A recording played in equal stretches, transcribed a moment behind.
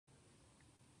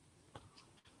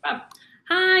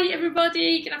Hi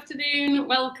everybody, good afternoon.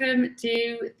 Welcome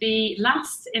to the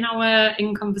last in our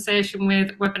In Conversation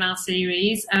with webinar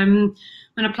series. When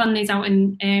I planned these out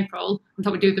in April, I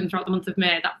thought we'd do them throughout the month of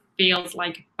May. That feels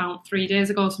like about 3 days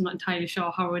ago, so I'm not entirely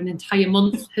sure how an entire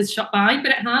month has shot by,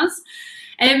 but it has.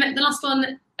 The last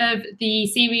one of the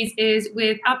series is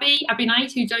with Abbie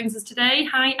Knight, who joins us today.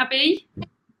 Hi Abbie.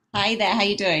 Hi there, how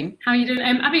you doing? How are you doing?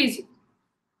 Abbie,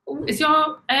 is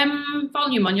your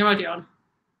volume on, your audio on?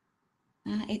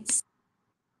 It's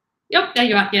Yep, there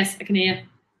you are. Yes, I can hear you.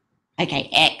 okay,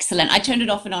 excellent. I turned it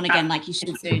off and on again like you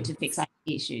should do to fix IT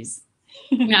issues.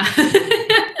 Yeah.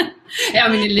 Yeah, I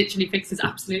mean, it literally fixes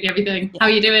absolutely everything. Yeah. How are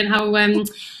you doing?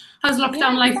 How's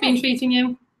lockdown life been treating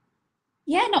you?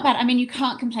 Yeah, not bad. I mean, you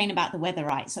can't complain about the weather,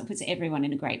 right? So it puts everyone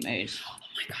in a great mood. Oh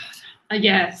my God.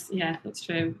 Yes, yeah, that's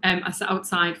true. I sat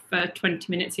outside for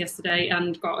 20 minutes yesterday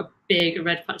and got a big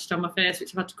red patch on my face,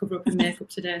 which I've had to cover up with makeup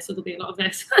today, so there'll be a lot of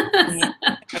this. Yeah.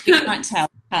 You can't tell.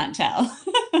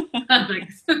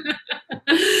 Thanks.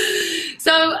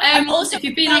 So, also if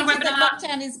you've been on a webinar...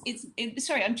 lockdown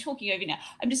sorry, I'm talking over now.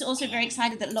 I'm just also very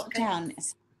excited that lockdown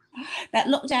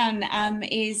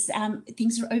is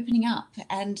things are opening up,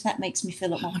 and that makes me feel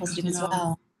a lot more positive as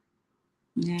well.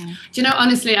 Yeah. Do you know,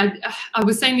 honestly, I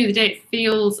was saying the other day, it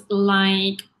feels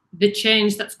like the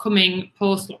change that's coming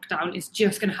post-lockdown is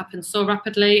just going to happen so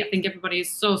rapidly. I think everybody is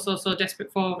so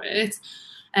desperate for it,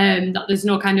 that there's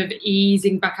no kind of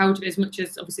easing back out of it, as much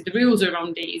as obviously the rules are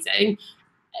around easing.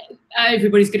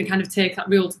 Everybody's going to kind of take that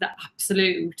rule to the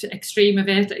absolute extreme of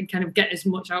it and kind of get as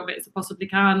much out of it as they possibly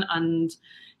can. And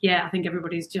yeah, I think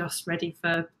everybody's just ready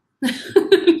for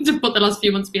to put the last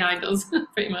few months behind us,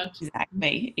 pretty much.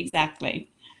 Exactly.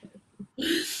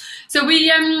 So we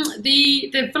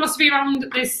the philosophy around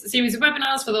this series of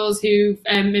webinars, for those who've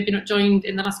maybe not joined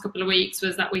in the last couple of weeks,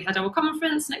 was that we had our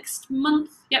conference next month.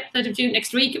 Yep, 3rd of June,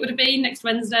 next week it would have been, next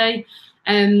Wednesday.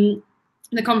 The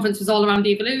conference was all around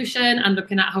evolution and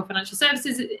looking at how financial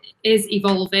services is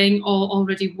evolving, or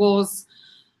already was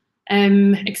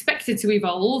expected to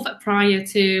evolve prior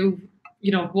to,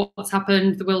 you know, what's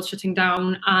happened, the world shutting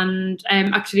down. And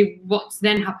actually what's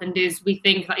then happened is we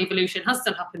think that evolution has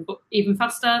still happened, but even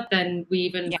faster than we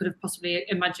even could have possibly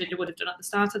imagined it would have done at the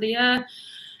start of the year.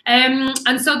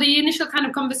 And so the initial kind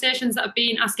of conversations that I've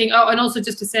been asking, and also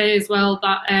just to say as well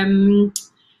that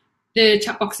the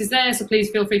chat box is there, so please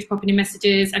feel free to pop any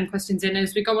messages and questions in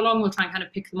as we go along. We'll try and kind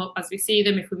of pick them up as we see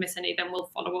them. If we miss any, then we'll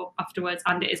follow up afterwards,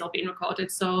 and it is all being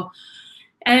recorded, so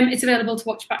it's available to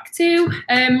watch back too.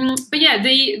 But yeah,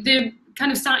 the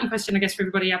kind of starting question, I guess, for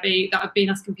everybody, Abbie, that I've been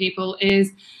asking people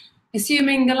is,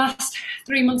 assuming the last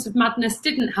 3 months of madness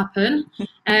didn't happen,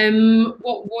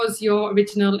 what was your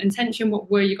original intention? What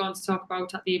were you going to talk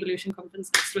about at the Evolution Conference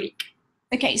next week?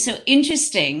 Okay, so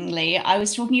interestingly, I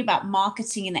was talking about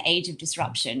marketing in the age of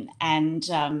disruption, and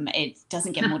it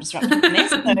doesn't get more disruptive than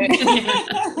this. So.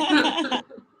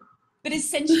 But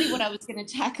essentially what I was going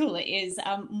to tackle is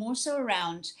more so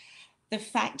around the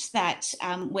fact that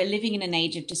we're living in an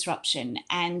age of disruption.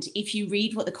 And if you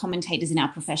read what the commentators in our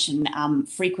profession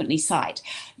frequently cite,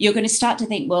 you're going to start to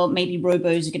think, well, maybe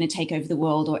robos are going to take over the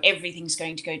world, or everything's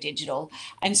going to go digital.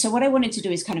 And so what I wanted to do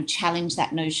is kind of challenge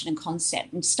that notion and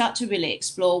concept and start to really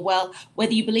explore, well,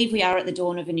 whether you believe we are at the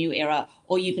dawn of a new era,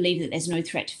 or you believe that there's no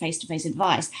threat to face-to-face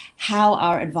advice, how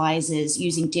are advisors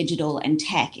using digital and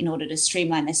tech in order to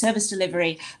streamline their service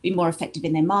delivery, be more effective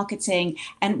in their marketing,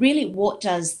 and really what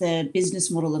does the business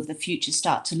model of the future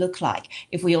start to look like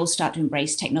if we all start to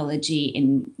embrace technology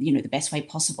in, you know, the best way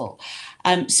possible.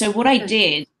 So what I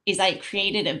did is I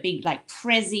created a big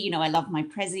Prezi, you know, I love my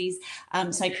Prezis.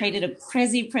 So I created a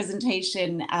Prezi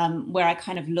presentation where I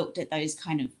kind of looked at those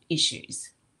kind of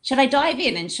issues. Should I dive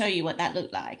in and show you what that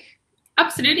looked like?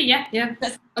 Absolutely, yeah.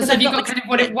 So have you got kind of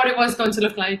what it was going to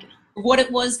look like? What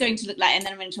it was going to look like, and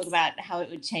then I'm going to talk about how it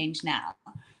would change now.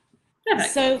 Perfect.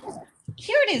 So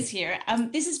here it is here.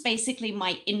 This is basically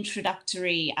my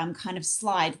introductory kind of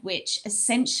slide, which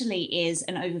essentially is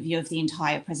an overview of the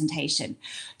entire presentation.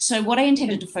 So what I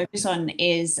intended to focus on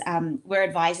is where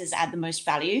advisors add the most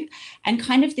value, and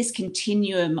kind of this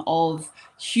continuum of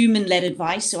human-led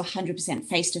advice, so 100%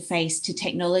 face-to-face, to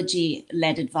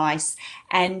technology-led advice,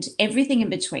 and everything in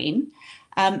between.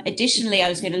 Additionally, I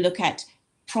was going to look at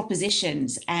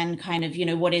propositions and kind of, you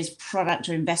know, what is product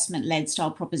or investment led style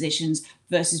propositions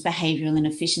versus behavioral and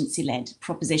efficiency led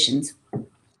propositions,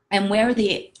 and where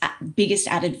the biggest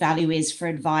added value is for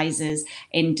advisors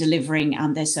in delivering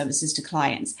their services to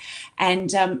clients,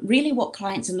 and really what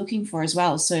clients are looking for as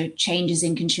well. So changes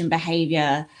in consumer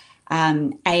behavior,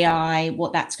 AI,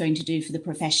 what that's going to do for the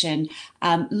profession,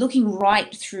 looking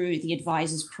right through the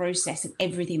advisor's process of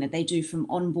everything that they do from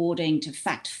onboarding to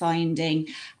fact finding,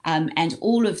 and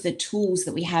all of the tools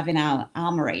that we have in our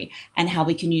armory and how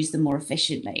we can use them more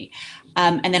efficiently.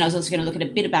 And then I was also going to look at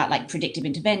a bit about like predictive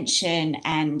intervention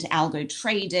and algo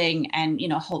trading and,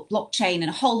 a whole blockchain and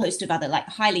a whole host of other like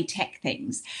highly tech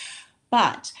things.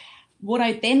 But what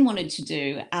I then wanted to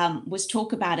do was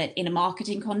talk about it in a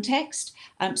marketing context.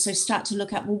 So start to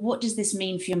look at, well, what does this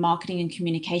mean for your marketing and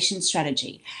communication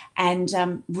strategy?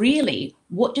 And really,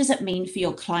 what does it mean for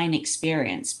your client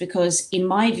experience? Because in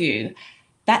my view,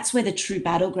 that's where the true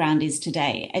battleground is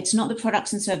today. It's not the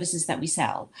products and services that we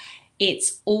sell.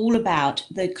 It's all about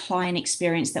the client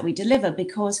experience that we deliver,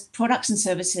 because products and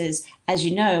services, as you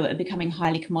know, are becoming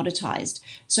highly commoditized.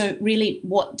 So really,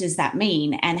 what does that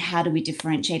mean and how do we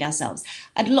differentiate ourselves?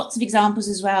 I had lots of examples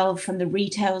as well from the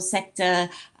retail sector,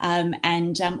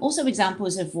 and also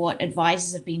examples of what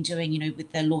advisors have been doing,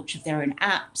 with the launch of their own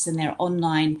apps and their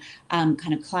online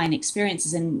kind of client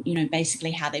experiences, and,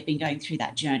 basically how they've been going through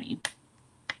that journey.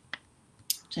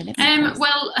 So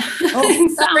well,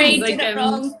 sorry, like, did it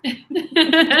wrong.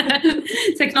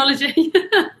 Technology.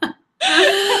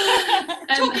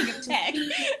 Talking of tech.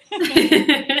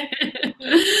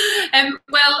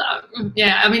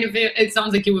 Yeah, I mean, it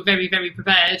sounds like you were very, very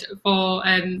prepared for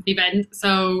the event.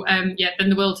 So, yeah, then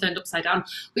the world turned upside down,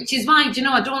 which is why, I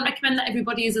don't recommend that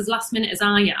everybody is as last minute as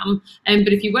I am.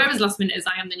 But if you were as last minute as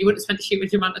I am, then you wouldn't have spent a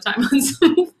huge amount of time on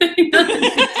something.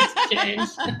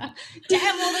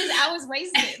 Damn, all those hours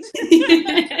wasted.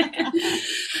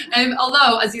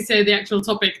 Although, as you say, the actual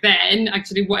topic then,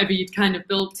 actually, whatever you'd kind of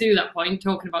built to that point,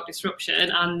 talking about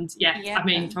disruption, and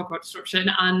talk about disruption,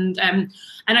 and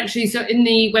actually, so in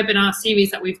the webinar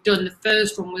series that we've done, the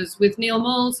first one was with Neil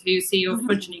Moles, who's CEO of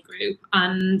Progeny Group,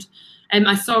 and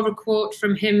I saw a quote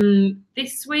from him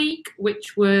this week,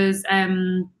 which was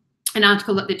an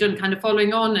article that they'd done kind of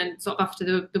following on and sort of after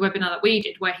the webinar that we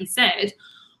did, where he said,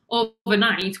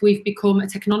 overnight, we've become a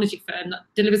technology firm that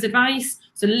delivers advice.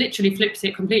 So literally flips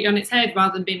it completely on its head,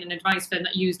 rather than being an advice firm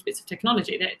that used bits of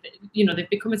technology. They've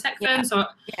become a tech firm. So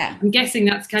I'm guessing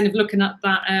that's kind of looking at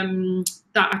that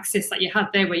that axis that you had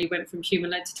there, where you went from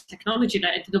human-led to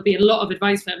technology-led. There'll be a lot of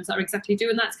advice firms that are exactly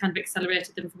doing that. It's kind of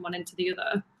accelerated them from one end to the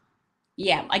other.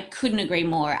 Yeah, I couldn't agree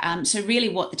more. So really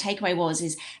what the takeaway was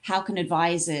is, how can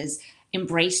advisors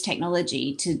embrace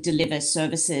technology to deliver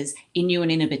services in new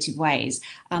and innovative ways,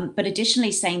 but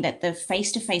additionally saying that the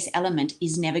face-to-face element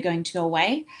is never going to go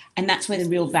away, and that's where the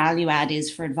real value add is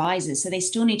for advisors. So they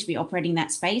still need to be operating that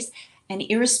space, and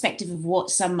irrespective of what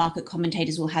some market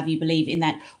commentators will have you believe, in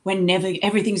that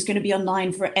everything's going to be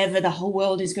online forever, the whole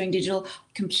world is going digital,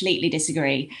 completely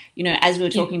disagree. As we were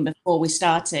talking before we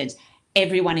started,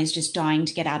 everyone is just dying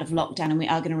to get out of lockdown, and we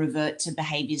are going to revert to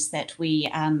behaviors that we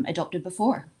adopted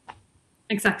before.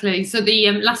 Exactly. So the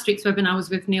last week's webinar was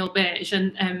with Neil Beige,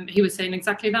 and he was saying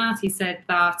exactly that. He said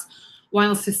that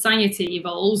while society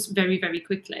evolves very, very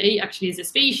quickly, actually as a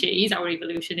species, our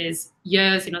evolution is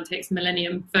years, it takes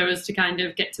millennium for us to kind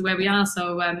of get to where we are.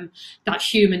 So that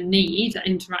human need, that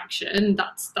interaction,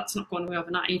 that's not going away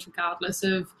overnight, regardless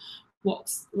of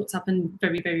what's happened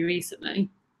very, very recently.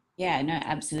 Yeah, no,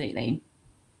 absolutely.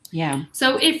 Yeah.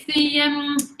 So if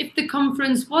the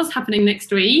conference was happening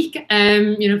next week,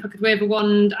 if I could wave a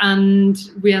wand and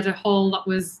we had a hall that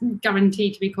was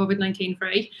guaranteed to be COVID-19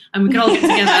 free, and we could all get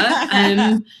together,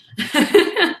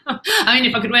 I mean,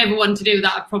 if I could wave a wand to do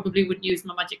that, I probably wouldn't use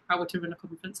my magic power to run a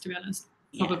conference, to be honest.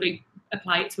 Probably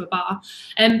apply it to a bar.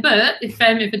 But if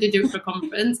I did do it for a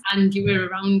conference and you were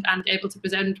around and able to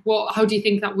present, how do you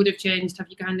think that would have changed? Have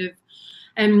you kind of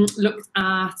looked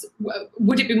at,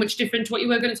 would it be much different to what you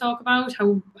were going to talk about?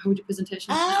 How would your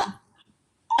presentation sound?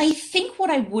 I think what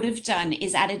I would have done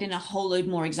is added in a whole load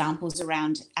more examples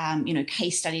around,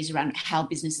 case studies around how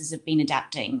businesses have been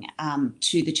adapting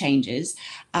to the changes.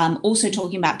 Also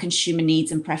talking about consumer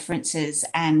needs and preferences,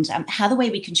 and how the way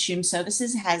we consume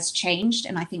services has changed,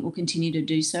 and I think will continue to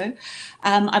do so.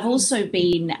 I've also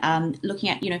been looking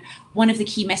at, one of the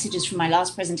key messages from my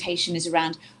last presentation is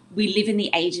around, we live in the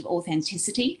age of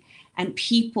authenticity, and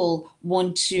people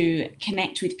want to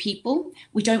connect with people.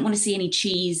 We don't want to see any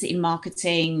cheese in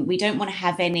marketing. We don't want to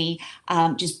have any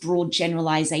just broad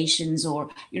generalizations or,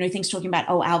 things talking about,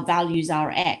 our values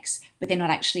are X, but they're not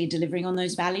actually delivering on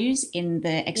those values in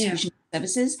the execution of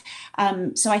services.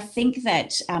 So I think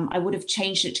that I would have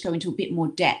changed it to go into a bit more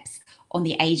depth on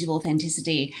the age of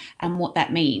authenticity and what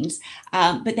that means.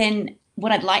 But then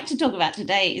what I'd like to talk about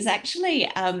today is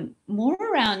actually more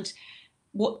around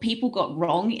what people got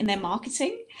wrong in their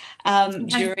marketing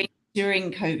during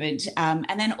during COVID,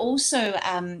 and then also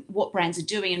what brands are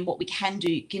doing and what we can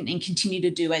do and continue to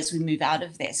do as we move out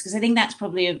of this. Because I think that's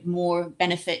probably of more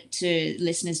benefit to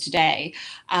listeners today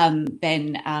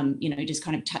than just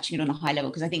kind of touching it on a high level.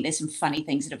 Because I think there's some funny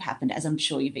things that have happened, as I'm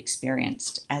sure you've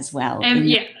experienced as well.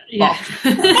 Yeah.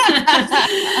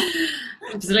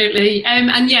 Absolutely.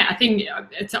 And yeah, I think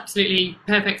it's absolutely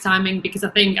perfect timing, because I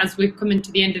think as we've come into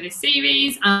the end of this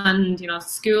series, and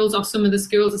schools, or some of the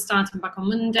schools, are starting back on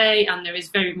Monday, and there is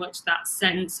very much that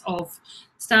sense of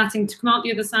starting to come out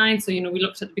the other side. So we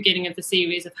looked at the beginning of the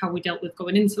series of how we dealt with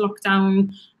going into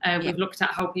lockdown. We've looked at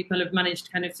how people have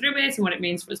managed kind of through it and what it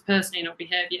means for us personally and our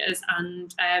behaviours.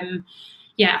 And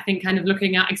I think kind of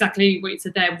looking at exactly what you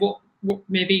said there, what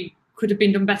maybe could have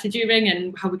been done better during,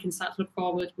 and how we can start to look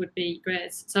forward would be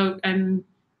great. So do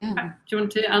you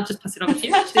want to, I'll just pass it over to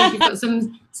you, actually. You've got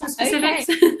some specifics.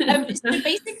 Okay. So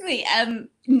basically,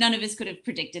 none of us could have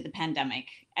predicted the pandemic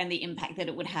and the impact that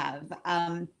it would have.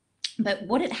 But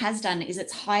what it has done is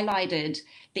it's highlighted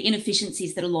the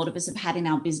inefficiencies that a lot of us have had in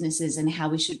our businesses and how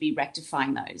we should be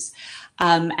rectifying those.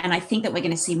 And I think that we're going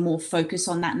to see more focus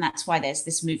on that, and that's why there's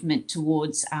this movement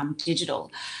towards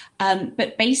digital.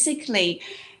 But basically,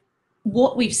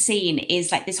 what we've seen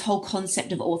is like this whole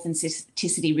concept of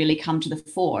authenticity really come to the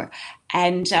fore.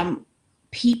 And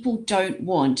people don't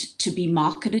want to be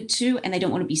marketed to, and they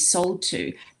don't want to be sold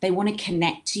to. They want to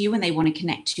connect to you, and they want to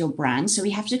connect to your brand. So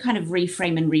we have to kind of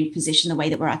reframe and reposition the way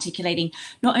that we're articulating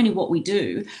not only what we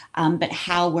do, but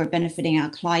how we're benefiting our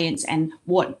clients and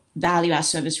what value our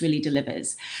service really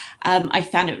delivers. I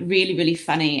found it really, really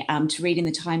funny to read in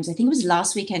the Times. I think it was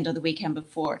last weekend or the weekend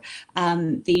before.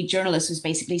 The journalist was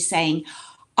basically saying,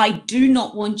 "I do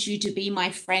not want you to be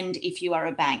my friend if you are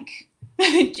a bank."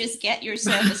 Just get your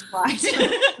service right.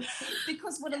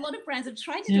 Because what a lot of brands have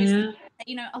tried to do is,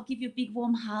 I'll give you a big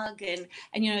warm hug and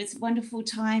it's a wonderful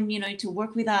time, to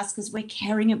work with us because we're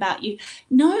caring about you.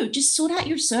 No, just sort out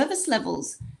your service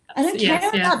levels. I don't care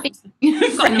about being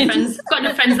friends. Got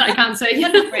enough friends that I can't say.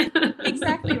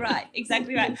 Exactly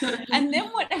right. And then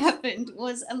what happened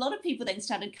was a lot of people then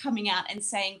started coming out and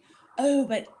saying, "Oh,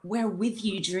 but we're with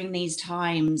you during these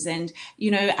times, and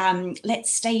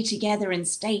let's stay together and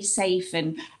stay safe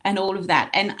and all of that."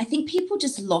 And I think people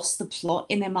just lost the plot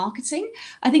in their marketing.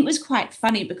 I think it was quite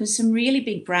funny because some really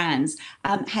big brands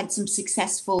had some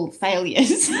successful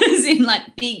failures, as in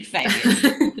like big failures.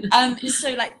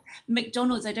 So like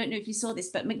McDonald's, I don't know if you saw this,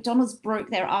 but McDonald's broke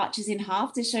their arches in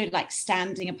half to show like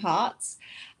standing apart.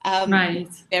 Right.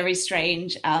 Very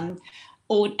strange.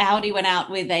 Or Audi went out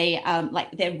with a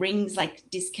like their rings like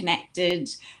disconnected,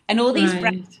 and all these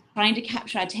brands trying to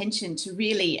capture our attention to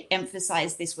really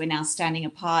emphasize this: we're now standing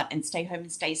apart and stay home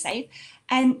and stay safe.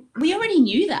 And we already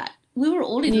knew that. We were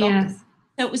all in lockdown,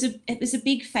 so it was a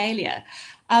big failure.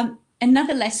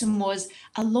 Another lesson was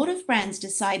a lot of brands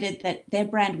decided that their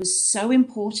brand was so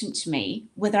important to me,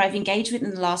 whether I've engaged with it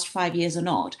in the last 5 years or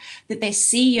not, that their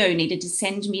CEO needed to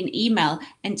send me an email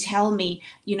and tell me,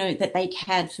 that they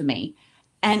cared for me.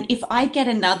 And if I get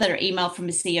another email from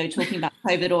a CEO talking about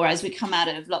COVID or as we come out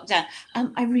of lockdown,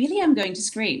 I really am going to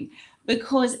scream,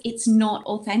 because it's not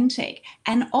authentic.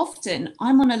 And often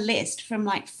I'm on a list from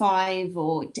like 5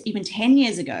 or even 10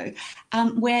 years ago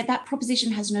where that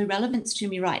proposition has no relevance to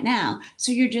me right now.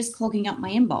 So you're just clogging up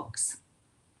my inbox.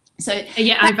 So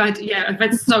I've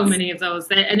had so many of those,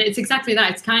 and it's exactly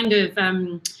that. It's kind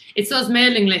of it's those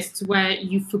mailing lists where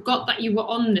you forgot that you were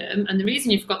on them, and the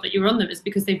reason you forgot that you were on them is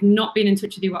because they've not been in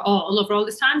touch with you at all over all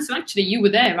this time. So actually, you were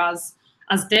there as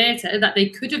data that they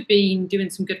could have been doing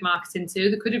some good marketing to.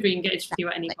 They could have re-engaged with you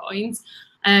at any point.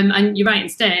 And you're right,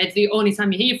 instead, the only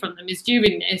time you hear from them is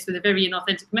during this with a very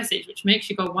inauthentic message, which makes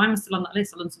you go, why am I still on that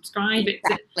list? I'll unsubscribe.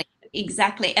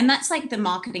 Exactly. And that's like the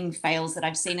marketing fails that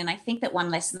I've seen. And I think that one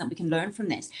lesson that we can learn from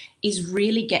this is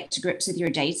really get to grips with your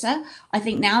data. I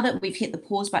think now that we've hit the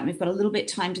pause button, we've got a little bit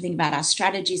of time to think about our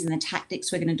strategies and the tactics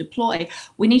we're going to deploy.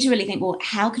 We need to really think, well,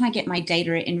 how can I get my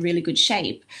data in really good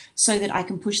shape so that I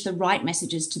can push the right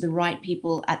messages to the right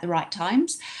people at the right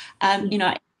times?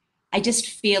 I just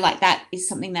feel like that is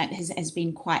something that has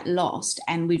been quite lost,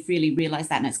 and we've really realized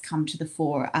that, and it's come to the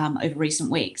fore over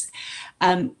recent weeks.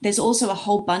 There's also a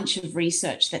whole bunch of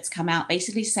research that's come out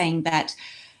basically saying that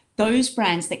those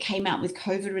brands that came out with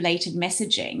COVID-related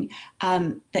messaging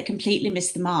that completely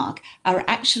missed the mark are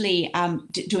actually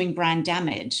doing brand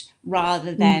damage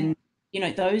rather than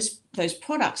those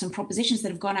products and propositions that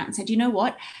have gone out and said, you know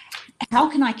what, how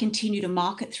can I continue to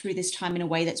market through this time in a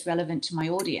way that's relevant to my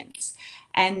audience?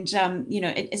 And,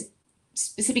 a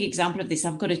specific example of this,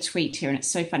 I've got a tweet here and it's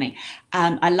so funny.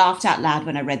 I laughed out loud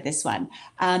when I read this one.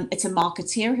 It's a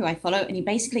marketeer who I follow, and he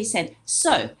basically said,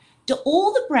 so do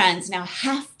all the brands now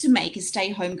have to make a stay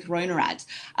home Corona ad?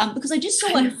 Because I just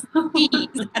saw one for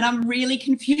cheese and I'm really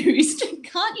confused.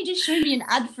 Can't you just show me an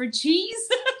ad for cheese?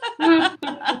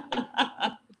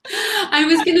 I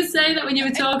was going to say that when you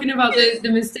were talking about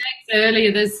the mistakes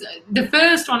earlier, there's the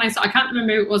first one I saw, I can't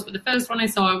remember who it was, but the first one I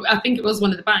saw, I think it was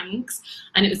one of the banks,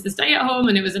 and it was to stay at home,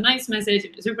 and it was a nice message.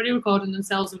 It was everybody recording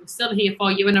themselves, and we're still here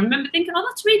for you. And I remember thinking, oh,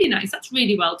 that's really nice. That's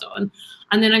really well done.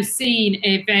 And then I've seen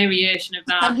a variation of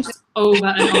that over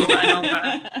and over and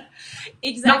over.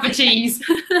 Exactly. Not for cheese.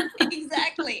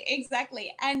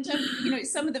 Exactly. And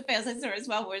some of the fails I saw as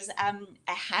well was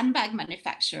a handbag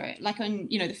manufacturer. Like on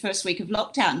the first week of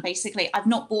lockdown, basically, I've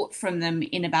not bought from them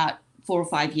in about 4 or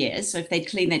 5 years. So if they'd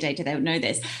clean their data, they would know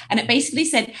this. And it basically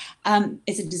said,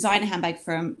 it's a designer handbag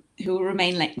firm who will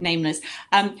remain nameless.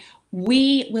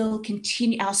 We will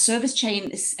continue our service chain.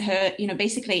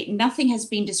 Basically nothing has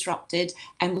been disrupted,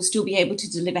 and we'll still be able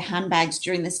to deliver handbags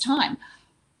during this time.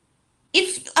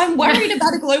 If I'm worried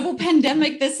about a global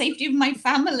pandemic, the safety of my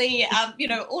family,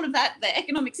 all of that, the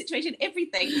economic situation,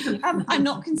 everything, I'm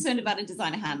not concerned about a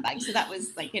designer handbag. So that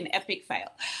was like an epic fail.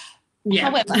 Yeah.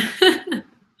 However,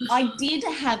 I did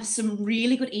have some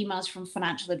really good emails from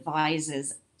financial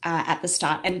advisors at the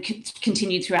start and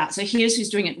continued throughout. So here's who's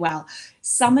doing it well.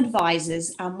 Some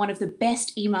advisors, one of the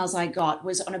best emails I got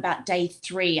was on about day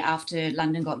 3 after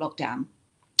London got locked down.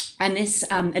 And this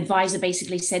advisor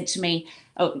basically said to me,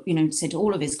 said to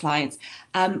all of his clients,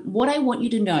 what I want you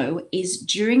to know is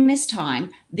during this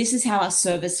time, this is how our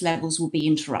service levels will be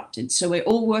interrupted. So we're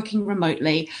all working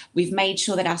remotely. We've made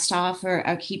sure that our staff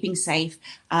are keeping safe.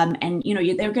 And,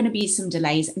 there are going to be some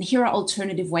delays. And here are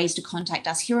alternative ways to contact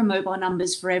us. Here are mobile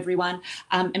numbers for everyone.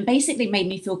 And basically made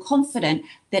me feel confident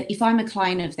that if I'm a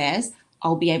client of theirs,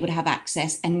 I'll be able to have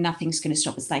access and nothing's going to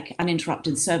stop us, like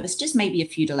uninterrupted service, just maybe a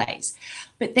few delays.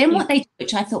 But then what they did,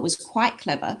 which I thought was quite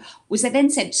clever, was they then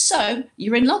said, so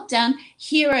you're in lockdown,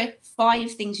 here are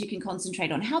 5 things you can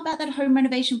concentrate on. How about that home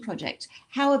renovation project?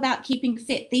 How about keeping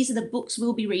fit? These are the books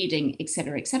we'll be reading, et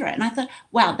cetera, et cetera. And I thought,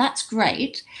 wow, that's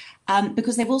great.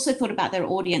 Because they've also thought about their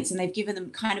audience and they've given them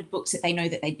kind of books that they know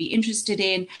that they'd be interested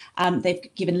in. They've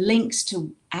given links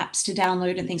to apps to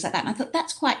download and things like that. And I thought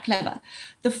that's quite clever.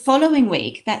 The following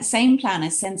week, that same planner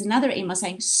sends another email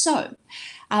saying, so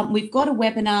we've got a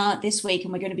webinar this week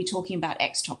and we're going to be talking about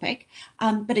X topic.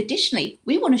 But additionally,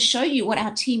 we want to show you what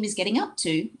our team is getting up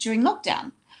to during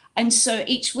lockdown. And so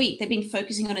each week they've been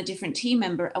focusing on a different team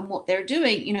member and what they're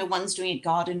doing. One's doing a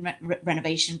garden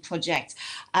renovation project.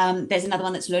 There's another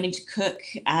one that's learning to cook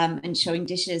and showing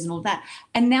dishes and all that.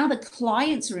 And now the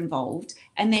clients are involved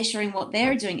and they're sharing what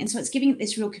they're doing. And so it's giving it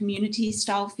this real community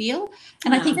style feel.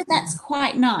 And I think that that's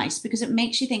quite nice because it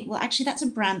makes you think, well, actually, that's a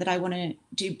brand that I want to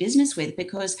do business with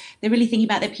because they're really thinking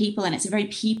about their people. And it's a very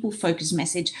people focused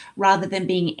message rather than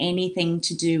being anything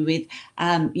to do with,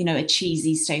 a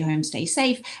cheesy stay home, stay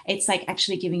safe. It's like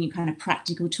actually giving you kind of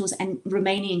practical tools and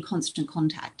remaining in constant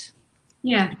contact.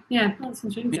 Yeah, that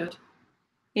sounds really good.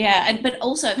 Yeah, but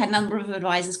also I've had a number of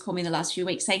advisors call me in the last few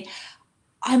weeks saying,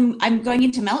 I'm going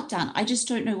into meltdown. I just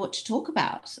don't know what to talk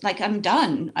about. Like I'm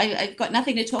done. I've got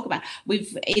nothing to talk about.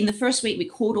 In the first week, we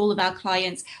called all of our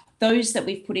clients, those that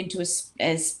we've put into a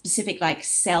specific like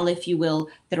cell, if you will,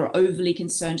 that are overly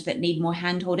concerned, that need more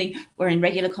handholding. We're in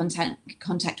regular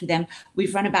contact with them.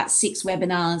 We've run about 6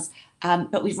 webinars,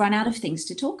 but we've run out of things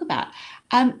to talk about.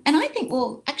 And I think,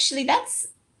 well, actually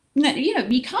no,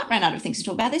 you can't run out of things to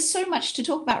talk about. There's so much to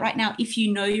talk about right now if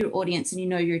you know your audience and you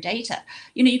know your data.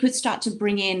 You could start to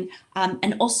bring in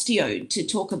an osteo to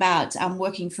talk about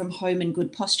working from home and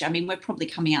good posture. I mean, we're probably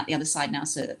coming out the other side now,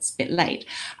 so that's a bit late.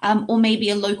 Or maybe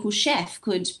a local chef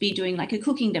could be doing like a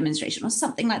cooking demonstration or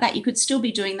something like that. You could still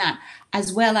be doing that,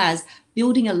 as well as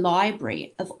building a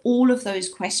library of all of those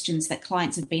questions that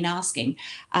clients have been asking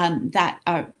that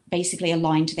are basically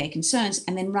aligned to their concerns,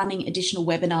 and then running additional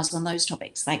webinars on those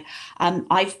topics. Like,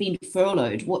 I've been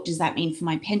furloughed. What does that mean for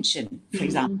my pension, for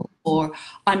example? Or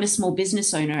I'm a small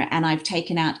business owner and I've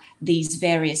taken out these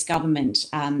various government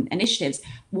initiatives.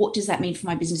 What does that mean for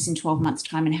my business in 12 months'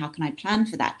 time, and how can I plan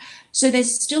for that? So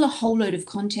there's still a whole load of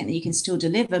content that you can still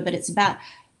deliver, but it's about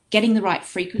getting the right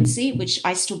frequency, which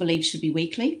I still believe should be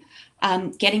weekly,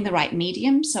 getting the right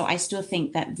medium. So I still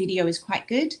think that video is quite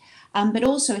good. But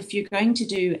also if you're going to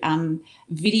do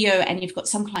video and you've got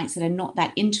some clients that are not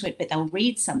that into it, but they'll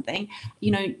read something,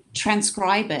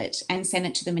 transcribe it and send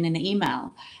it to them in an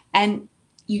email. And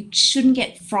you shouldn't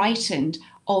get frightened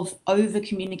of over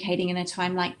communicating in a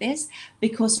time like this,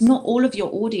 because not all of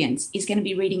your audience is going to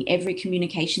be reading every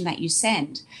communication that you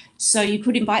send. So you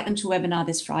could invite them to a webinar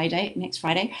next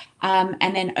Friday,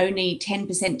 and then only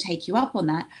 10% take you up on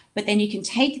that. But then you can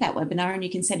take that webinar and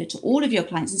you can send it to all of your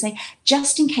clients and say,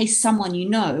 just in case someone you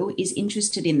know is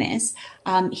interested in this,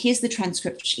 here's the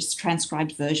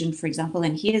transcribed version, for example,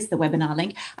 and here's the webinar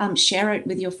link. Share it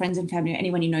with your friends and family or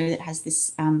anyone you know that has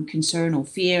this concern or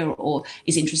fear or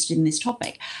is interested in this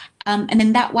topic. And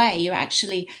then that way you're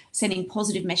actually sending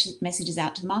positive messages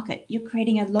out to the market. You're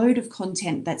creating a load of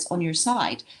content that's on your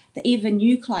site that even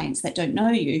new clients that don't know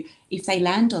you, if they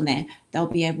land on there, they'll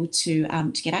be able to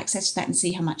get access to that and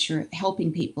see how much you're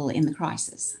helping people in the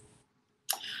crisis.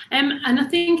 And I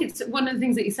think it's one of the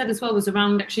things that you said as well was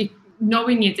around actually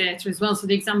knowing your data as well. So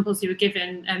the examples you were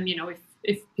given, you know,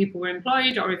 if people were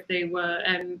employed or if they were,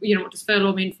 you know, what does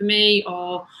furlough mean for me?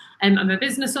 Or I'm a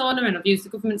business owner and I've used the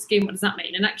government scheme, what does that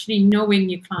mean? And actually knowing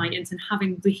your clients and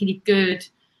having really good,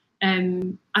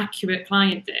 accurate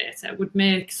client data would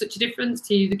make such a difference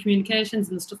to the communications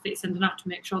and the stuff that you're sending out to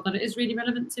make sure that it is really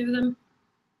relevant to them.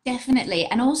 Definitely.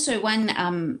 And also one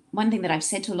thing that I've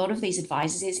said to a lot of these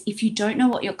advisors is if you don't know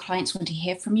what your clients want to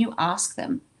hear from you, ask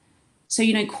them. So,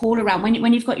 you know, call around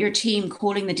when you've got your team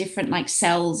calling the different like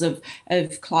cells of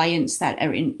clients that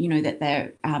are in, you know, that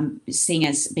they're seeing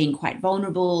as being quite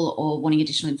vulnerable or wanting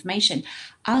additional information,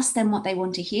 ask them what they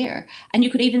want to hear. And you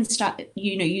could even start,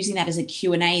 you know, using that as a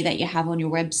Q&A that you have on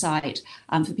your website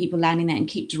for people landing there and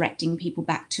keep directing people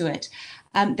back to it.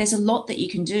 There's a lot that you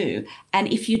can do.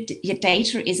 And if your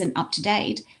data isn't up to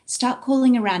date, start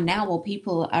calling around now while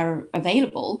people are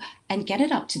available and get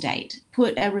it up to date.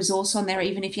 Put a resource on there,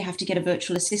 even if you have to get a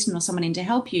virtual assistant or someone in to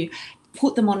help you,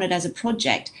 put them on it as a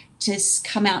project to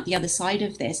come out the other side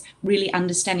of this, really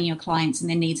understanding your clients and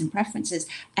their needs and preferences.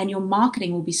 And your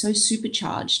marketing will be so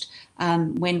supercharged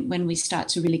when we start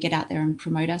to really get out there and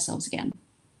promote ourselves again.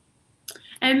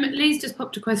 Lee's just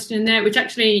popped a question in there, which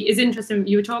actually is interesting.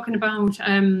 You were talking about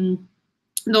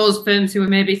those firms who are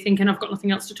maybe thinking, I've got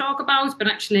nothing else to talk about, but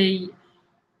actually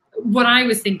what I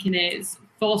was thinking is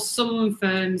for some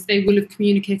firms, they will have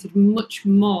communicated much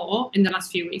more in the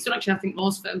last few weeks. So actually, I think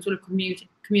most firms will have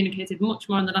communicated much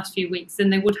more in the last few weeks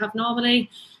than they would have normally.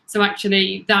 So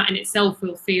actually that in itself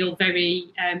will feel very,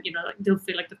 you know, like they'll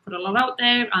feel like they've put a lot out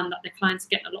there and that their clients are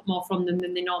getting a lot more from them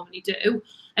than they normally do,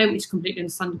 which is completely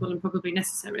understandable and probably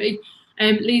necessary.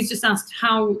 Lee's just asked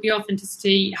how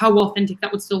authentic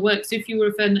that would still work. So if you were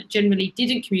a firm that generally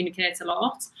didn't communicate a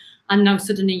lot and now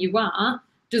suddenly you are,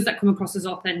 does that come across as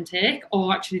authentic,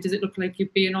 or actually does it look like you're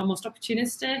being almost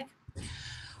opportunistic?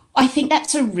 I think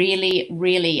that's a really,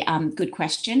 really good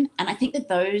question. And I think that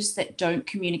those that don't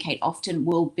communicate often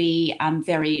will be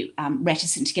very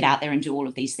reticent to get out there and do all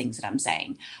of these things that I'm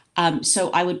saying. So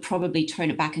I would probably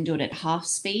tone it back and do it at half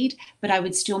speed, but I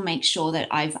would still make sure that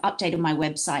I've updated my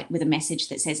website with a message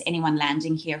that says anyone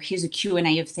landing here, here's a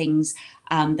Q&A of things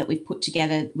that we've put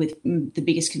together with the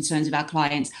biggest concerns of our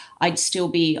clients. I'd still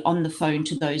be on the phone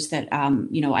to those that,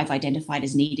 you know, I've identified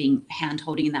as needing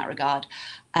hand-holding in that regard.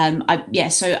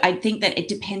 So I think that it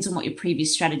depends on what your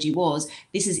previous strategy was.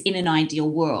 This is in an ideal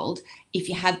world if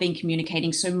you have been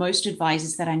communicating. So most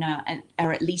advisors that I know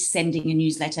are at least sending a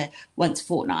newsletter once a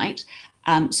fortnight.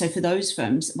 So for those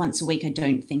firms, once a week, I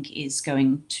don't think is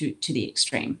going to the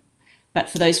extreme. But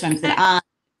for those firms that aren't.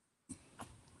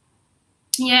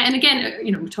 Yeah, and again,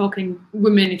 you know,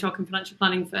 we're mainly talking financial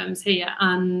planning firms here,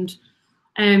 and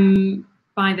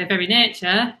by their very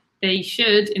nature, they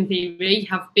should, in theory,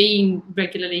 have been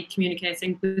regularly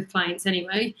communicating with clients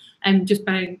anyway, just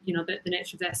by, you know, the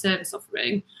nature of their service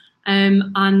offering.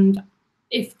 And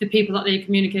if the people that they're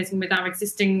communicating with are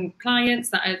existing clients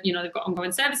that are, you know, they've got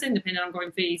ongoing servicing, they're paying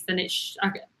ongoing fees, then it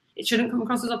shouldn't come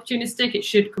across as opportunistic. It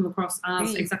should come across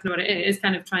as exactly what it is,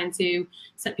 kind of trying to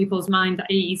set people's mind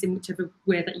at ease in whichever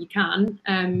way that you can.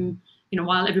 You know,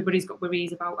 while everybody's got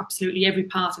worries about absolutely every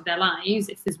part of their lives,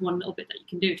 if there's one little bit that you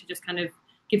can do to just kind of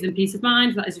give them peace of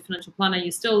mind that as your financial planner,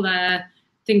 you're still there.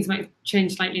 Things might have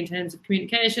changed slightly in terms of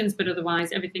communications, but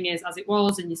otherwise everything is as it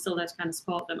was and you're still there to kind of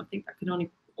support them. I think that can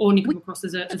only come across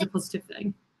as a positive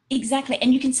thing. Exactly.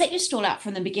 And you can set your stall out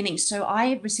from the beginning. So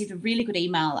I received a really good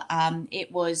email.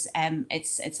 It was,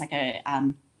 it's like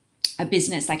a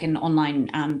business, like an online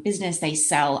business. They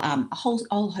sell a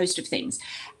whole host of things.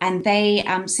 And they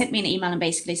sent me an email and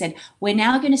basically said, we're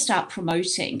now going to start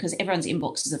promoting, because everyone's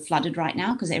inboxes are flooded right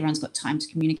now because everyone's got time to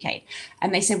communicate.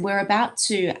 And they said, we're about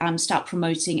to start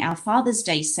promoting our Father's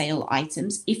Day sale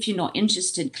items. If you're not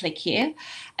interested, click here.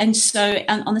 And so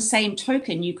on the same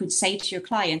token, you could say to your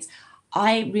clients,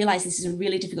 I realize this is a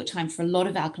really difficult time for a lot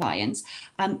of our clients.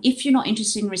 If you're not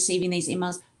interested in receiving these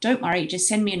emails, don't worry, just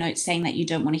send me a note saying that you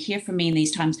don't want to hear from me in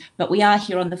these times, but we are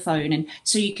here on the phone. And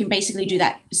so you can basically do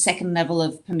that second level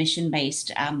of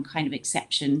permission-based kind of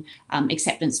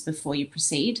acceptance before you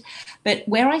proceed. But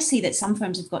where I see that some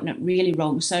firms have gotten it really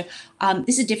wrong. So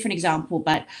this is a different example,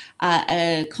 but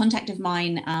a contact of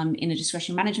mine in a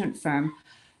discretionary management firm,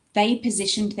 they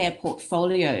positioned their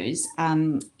portfolios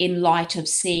in light of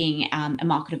seeing a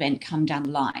market event come down the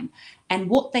line. And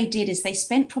what they did is they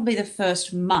spent probably the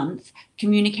first month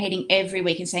communicating every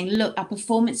week and saying, look, our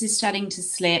performance is starting to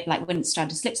slip, like when it started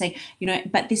to slip, saying,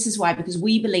 but this is why, because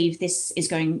we believe this is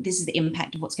the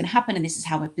impact of what's going to happen, and this is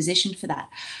how we're positioned for that.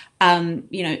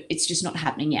 It's just not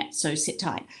happening yet, so sit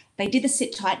tight. They did the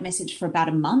sit tight message for about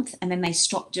a month, and then they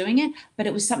stopped doing it. But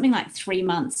it was something like 3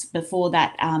 months before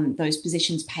that those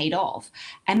positions paid off.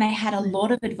 And they had a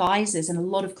lot of advisors and a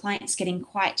lot of clients getting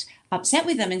quite upset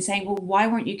with them and saying, well, why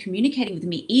weren't you communicating with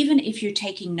me? Even if you're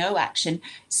taking no action,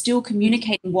 still communicating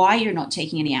why you're not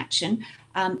taking any action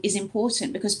is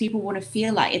important, because people want to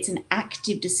feel like it's an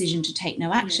active decision to take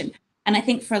no action. And I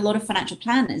think for a lot of financial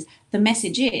planners, the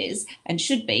message is, and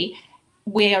should be,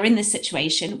 we are in this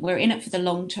situation, we're in it for the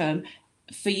long term.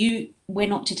 For you, you're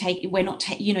not to take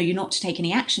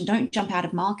any action. Don't jump out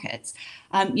of markets.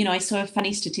 I saw a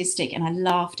funny statistic and I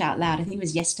laughed out loud. I think it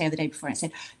was yesterday or the day before. It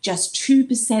said just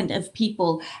 2% of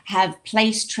people have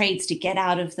placed trades to get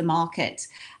out of the market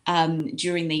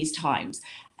during these times.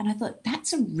 And I thought,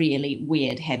 that's a really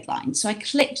weird headline. So I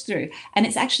clicked through, and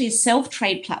it's actually a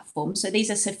self-trade platform. So these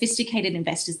are sophisticated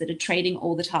investors that are trading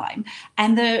all the time.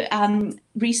 And the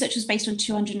research was based on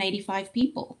 285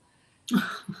 people.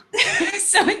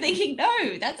 So I'm thinking,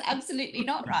 no, that's absolutely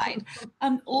not right.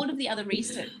 All of the other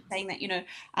research saying that,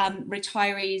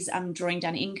 retirees drawing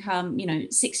down income,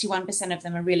 61% of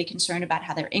them are really concerned about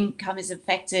how their income is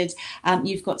affected.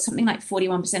 You've got something like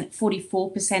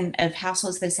 44% of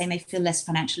households that are saying they feel less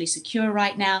financially secure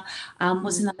right now.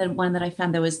 Was another one that I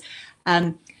found. There was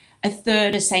a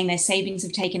third are saying their savings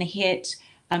have taken a hit.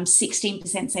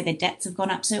 16% say their debts have gone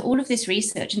up. So all of this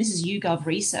research, and this is YouGov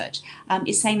research,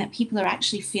 is saying that people are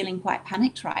actually feeling quite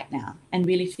panicked right now and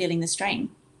really feeling the strain.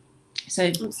 So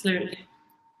absolutely.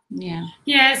 Yeah.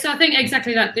 So I think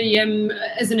exactly that.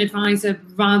 As an advisor,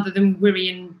 rather than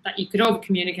worrying that you could over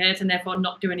communicate and therefore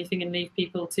not do anything and leave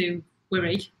people to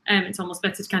worry, it's almost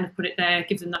better to kind of put it there,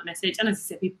 give them that message. And as I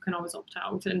say, people can always opt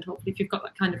out. And hopefully, if you've got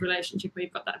that kind of relationship where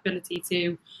you've got that ability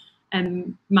to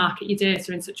market your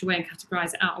data in such a way and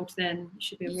categorize it out, then you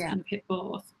should be able to kind of hit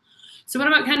both. So what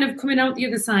about kind of coming out the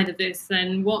other side of this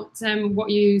then? What are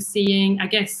you seeing? I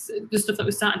guess the stuff that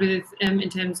we started with in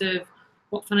terms of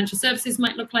what financial services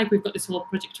might look like. We've got this whole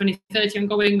Project 2030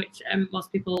 ongoing, which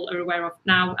most people are aware of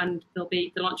now, and there'll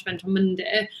be the launch event on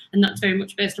Monday, and that's very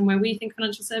much based on where we think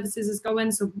financial services is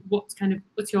going. So what's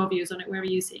your views on it? Where are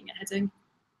you seeing it heading?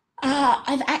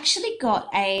 I've actually got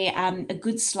a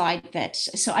good slide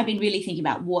so I've been really thinking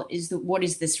about what is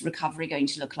this recovery going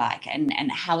to look like,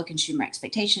 and how are consumer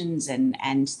expectations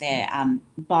and their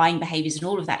buying behaviors and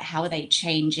all of that, how are they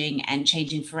changing and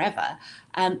changing forever?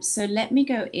 So let me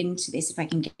go into this if I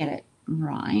can get it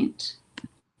right.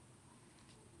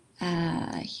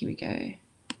 Here we go.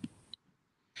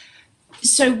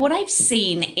 So what I've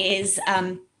seen is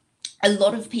a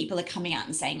lot of people are coming out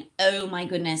and saying, oh my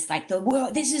goodness, like the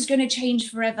world, this is going to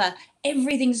change forever.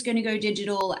 Everything's going to go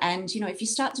digital. And, if you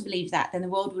start to believe that, then the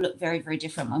world will look very, very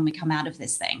different when we come out of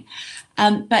this thing.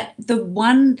 But the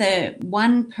one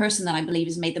person that I believe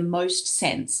has made the most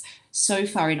sense so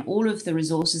far in all of the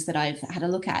resources that I've had a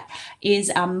look at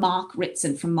is Mark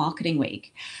Ritson from Marketing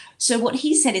Week. So what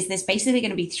he said is there's basically going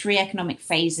to be 3 economic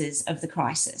phases of the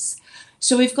crisis.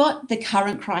 So we've got the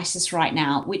current crisis right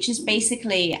now, which is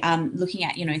basically looking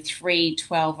at, 3,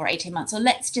 12 or 18 months, or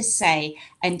let's just say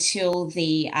until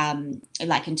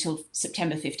until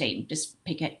September 15, just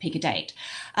pick a date.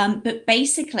 But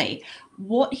basically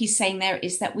what he's saying there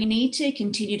is that we need to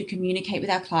continue to communicate with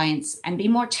our clients and be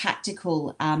more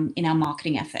tactical in our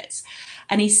marketing efforts.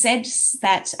 And he said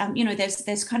that,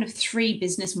 there's kind of 3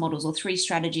 business models or 3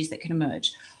 strategies that can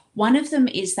emerge. One of them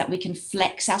is that we can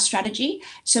flex our strategy,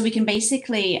 so we can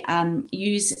basically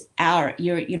use your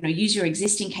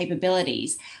existing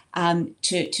capabilities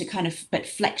to kind of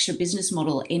flex your business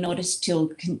model in order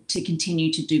still to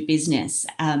continue to do business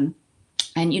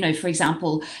And, for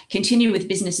example, continue with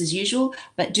business as usual,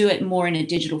 but do it more in a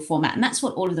digital format. And that's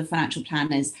what all of the financial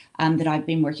planners that I've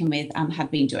been working with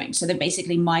have been doing. So they're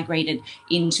basically migrated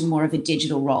into more of a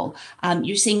digital role.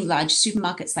 You're seeing large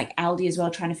supermarkets like Aldi as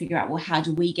well trying to figure out, well, how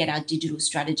do we get our digital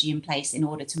strategy in place in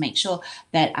order to make sure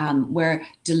that we're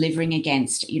delivering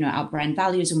against, our brand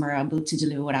values, and we're able to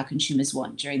deliver what our consumers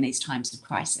want during these times of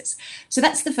crisis. So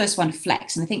that's the first one,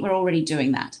 flex. And I think we're already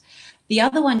doing that. The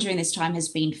other one during this time has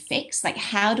been fix. Like,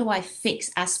 how do I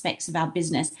fix aspects of our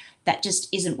business that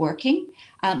just isn't working?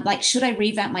 Like, should I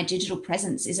revamp my digital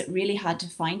presence? Is it really hard to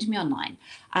find me online?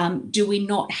 Do we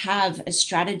not have a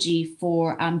strategy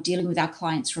for dealing with our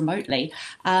clients remotely?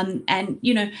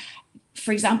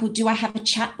 For example, do I have a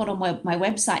chatbot on my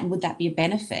website, and would that be a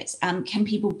benefit? Can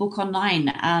people book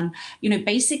online?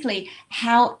 Basically,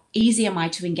 how easy am I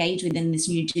to engage within this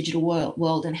new digital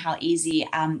world, and how easy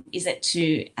is it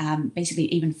to basically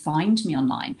even find me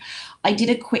online? I did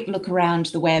a quick look around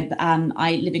the web.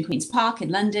 I live in Queen's Park in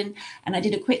London, and I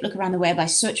did a quick look around the web. I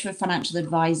searched for a financial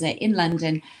advisor in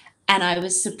London, and I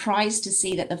was surprised to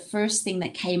see that the first thing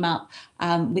that came up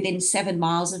within 7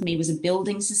 miles of me was a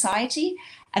building society.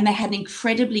 And they had an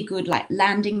incredibly good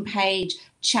landing page,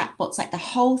 chatbots, the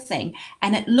whole thing.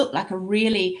 And it looked like a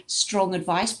really strong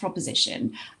advice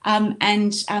proposition.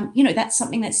 That's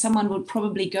something that someone would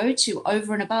probably go to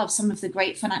over and above some of the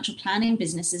great financial planning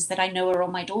businesses that I know are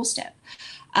on my doorstep.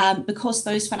 Because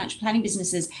those financial planning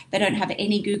businesses, they don't have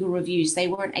any Google reviews. They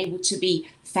weren't able to be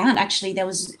found. Actually, there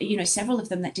was, several of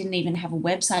them that didn't even have a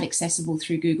website accessible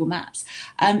through Google Maps.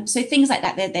 So things like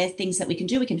that, they're things that we can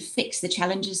do. We can fix the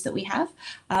challenges that we have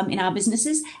in our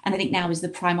businesses. And I think now is the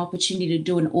prime opportunity to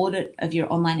do an audit of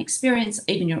your online experience,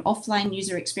 even your offline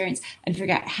user experience, and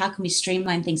figure out how can we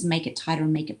streamline things, make it tighter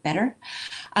and make it better.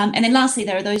 And then lastly,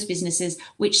 there are those businesses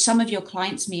which some of your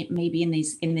clients may be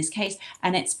in this case,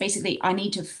 and it's basically, I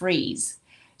need to freeze.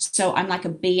 So I'm like a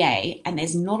BA, and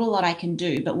there's not a lot I can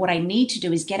do, but what I need to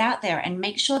do is get out there and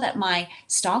make sure that my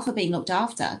staff are being looked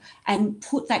after, and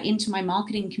put that into my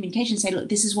marketing communication. Say, look,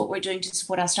 this is what we're doing to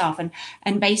support our staff,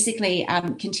 and basically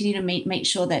continue to make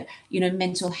sure that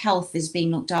mental health is being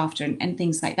looked after, and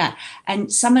things like that.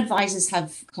 And some advisors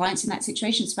have clients in that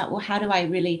situation. It's about, well, how do I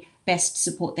really best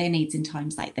support their needs in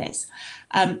times like this?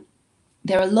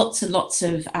 There are lots and lots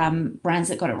of brands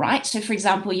that got it right. So, for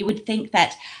example, you would think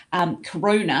that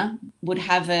Corona would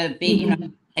have a big,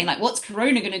 saying like, what's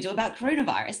Corona going to do about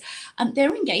coronavirus? Their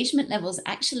engagement levels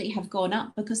actually have gone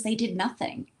up because they did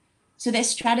nothing. So their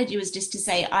strategy was just to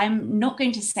say, I'm not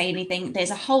going to say anything. There's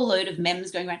a whole load of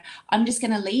memes going around. I'm just going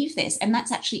to leave this. And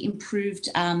that's actually improved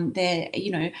their,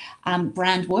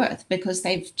 brand worth, because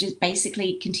they've just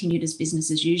basically continued as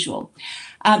business as usual.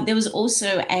 There was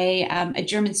also a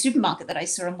German supermarket that I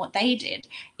saw, and what they did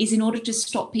is, in order to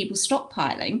stop people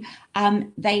stockpiling,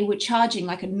 they were charging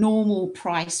like a normal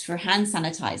price for hand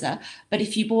sanitizer. But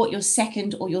if you bought your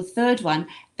second or your third one,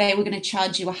 they were going to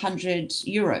charge you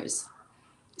 €100.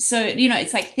 So,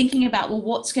 it's like thinking about, well,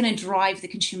 what's going to drive the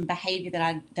consumer behavior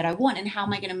that I want, and how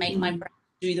am I going to make my brand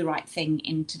do the right thing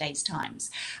in today's times?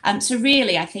 So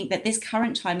really, I think that this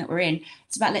current time that we're in,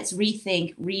 it's about, let's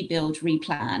rethink, rebuild,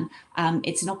 replan.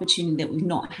 It's an opportunity that we've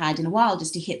not had in a while,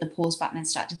 just to hit the pause button and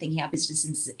start to thinking our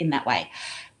business in that way.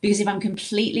 Because if I'm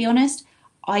completely honest,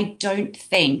 I don't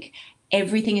think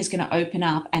everything is going to open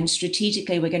up and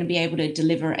strategically we're going to be able to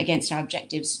deliver against our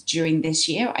objectives during this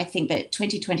year. I think that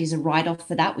 2020 is a write-off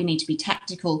for that. We need to be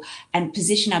tactical and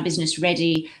position our business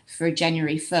ready for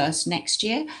January 1st next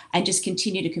year, and just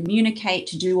continue to communicate,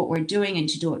 to do what we're doing and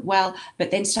to do it well, but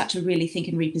then start to really think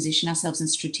and reposition ourselves and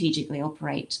strategically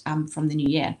operate from the new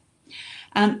year.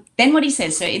 Then what he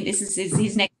says, so this is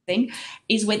his next thing,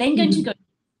 is we're then going to go to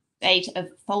a state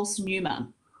of false pneuma.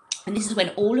 And this is when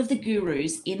all of the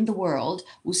gurus in the world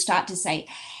will start to say,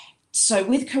 so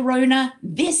with Corona,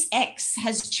 this X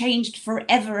has changed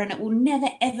forever and it will never,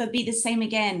 ever be the same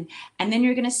again. And then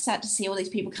you're going to start to see all these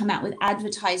people come out with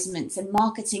advertisements and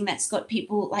marketing that's got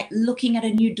people like looking at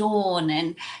a new dawn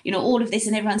and, all of this,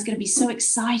 and everyone's going to be so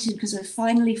excited because we're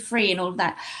finally free and all of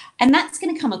that. And that's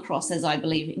going to come across as, I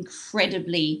believe,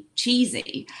 incredibly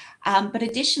cheesy. But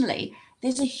additionally,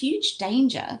 there's a huge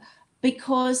danger,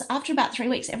 because after about 3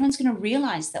 weeks, everyone's going to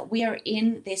realize that we are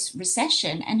in this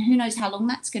recession, and who knows how long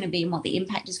that's going to be and what the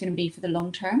impact is going to be for the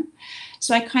long term.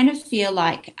 So I kind of feel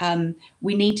like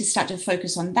we need to start to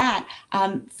focus on that.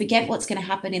 Forget what's going to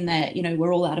happen in the,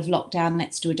 we're all out of lockdown,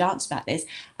 let's do a dance about this.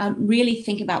 Really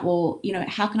think about, well,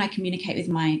 how can I communicate with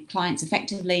my clients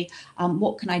effectively?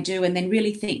 What can I do? And then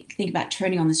really think about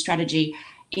turning on the strategy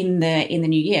in the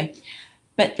new year.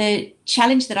 But the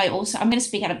challenge that I'm going to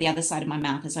speak out of the other side of my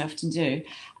mouth, as I often do.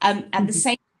 At the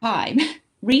same time,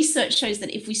 research shows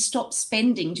that if we stop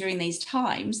spending during these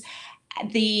times,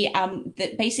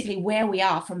 that basically where we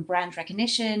are from brand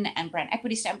recognition and brand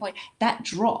equity standpoint, that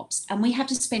drops, and we have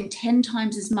to spend 10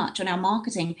 times as much on our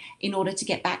marketing in order to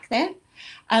get back there.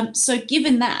 So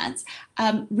given that,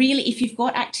 really, if you've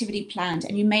got activity planned,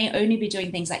 and you may only be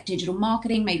doing things like digital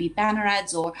marketing, maybe banner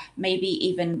ads, or maybe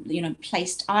even,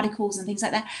 placed articles and things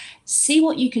like that, see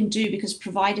what you can do, because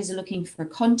providers are looking for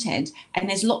content and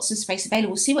there's lots of space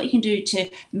available. See what you can do to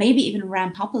maybe even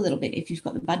ramp up a little bit if you've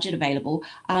got the budget available,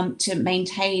 to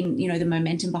maintain, the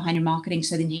momentum behind your marketing,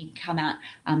 so then you can come out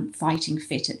fighting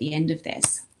fit at the end of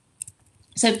this.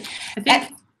 So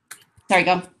sorry,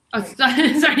 go on. Oh, sorry.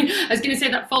 I was going to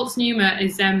say that false pneuma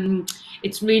is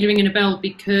it's really ringing a bell,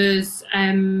 because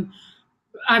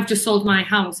I've just sold my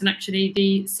house, and actually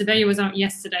the surveyor was out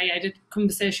yesterday. I did a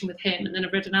conversation with him, and then I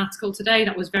read an article today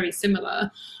that was very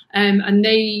similar. And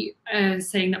they are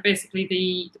saying that basically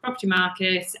the property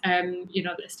market,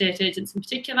 the estate agents in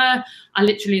particular, are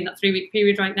literally in that 3-week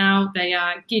period right now. They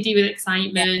are giddy with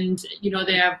excitement.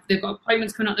 They've got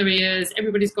appointments coming out their ears.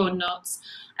 Everybody's going nuts.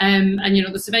 And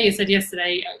the surveyor said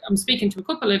yesterday, I'm speaking to a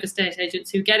couple of estate agents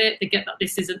who get it. They get that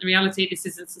this isn't the reality, this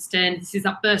isn't sustained, this is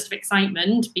that burst of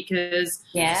excitement because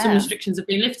some restrictions have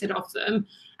been lifted off them.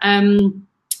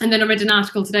 And then I read an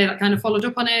article today that kind of followed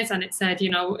up on it, and it said,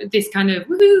 this kind of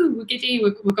woohoo, we're giddy,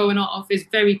 we're going off, is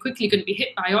very quickly going to be hit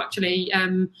by, actually,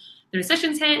 the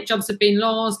recession's hit, jobs have been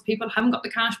lost, people haven't got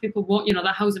the cash, people want,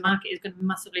 the housing market is going to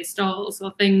massively stall. So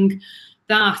I think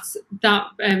that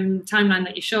timeline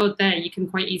that you showed there, you can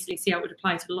quite easily see how it would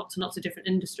apply to lots and lots of different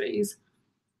industries.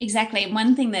 Exactly. And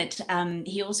one thing that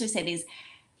he also said is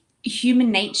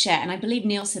human nature, and I believe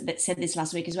Neil said this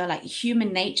last week as well, like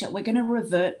human nature, we're going to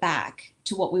revert back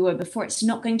to what we were before. It's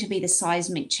not going to be the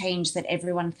seismic change that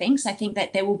everyone thinks. I think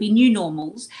that there will be new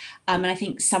normals, and I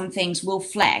think some things will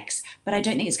flex, but I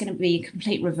don't think it's going to be a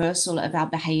complete reversal of our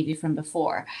behavior from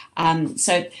before.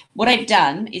 So what I've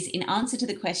done is, in answer to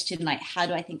the question, like, how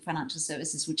do I think financial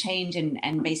services will change,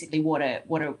 and basically what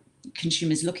are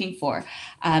consumers looking for,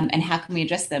 and how can we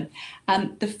address them?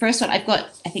 The first one, I've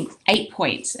got, I think, 8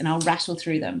 points, and I'll rattle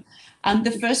through them.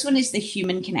 The first one is the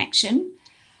human connection.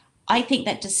 I think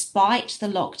that despite the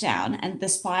lockdown and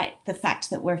despite the fact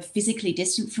that we're physically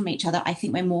distant from each other, I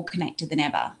think we're more connected than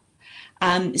ever.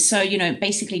 So,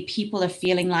 basically people are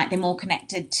feeling like they're more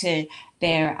connected to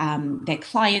their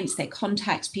clients, their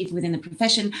contacts, people within the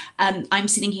profession. I'm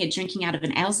sitting here drinking out of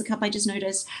an Elsa cup, I just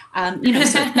noticed, so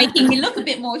it's making me look a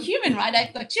bit more human, right?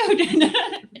 I've got children.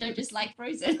 I don't just like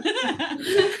frozen.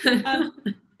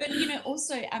 But,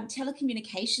 also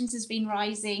telecommunications has been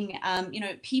rising.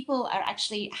 People are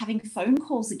actually having phone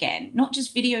calls again, not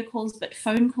just video calls, but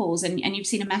phone calls. And you've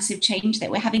seen a massive change there.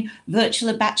 We're having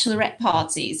virtual bachelorette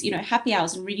parties, happy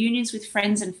hours and reunions with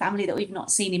friends and family that we've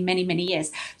not seen in many, many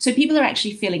years. So people are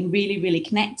actually feeling really, really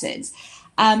connected.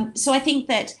 So I think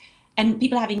that, and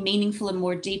people are having meaningful and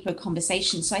more deeper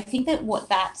conversations. So I think that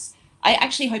I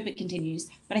actually hope it continues.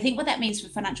 But I think what that means for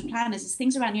financial planners is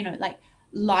things around, like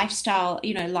lifestyle,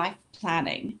 life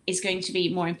planning is going to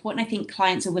be more important. I think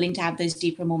clients are willing to have those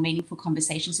deeper, more meaningful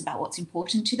conversations about what's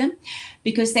important to them.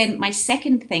 Because then my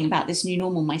second thing about this new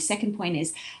normal, my second point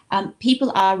is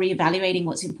people are reevaluating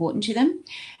what's important to them.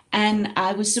 And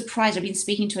I was surprised. I've been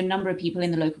speaking to a number of people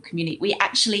in the local community. We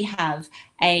actually have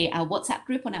a WhatsApp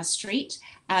group on our street.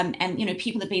 And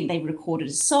people they've recorded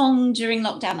a song during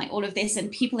lockdown, like all of this, and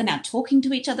people are now talking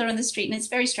to each other on the street. And it's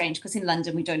very strange because in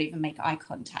London, we don't even make eye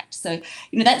contact. So,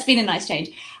 that's been a nice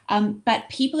change. But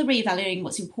people are reevaluating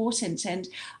what's important. And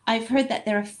I've heard that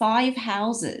there are 5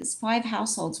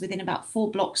 households within about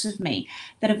 4 blocks of me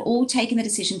that have all taken the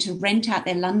decision to rent out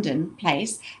their London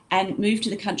place and move to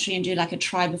the country and do like a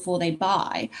try before they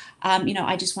buy.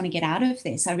 I just want to get out of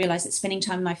this. I realize that spending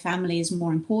time with my family is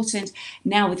more important.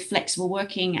 Now with flexible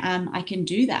working, I can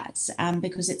do that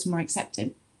because it's more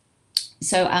accepted.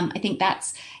 So I think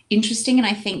that's interesting. And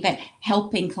I think that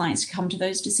helping clients come to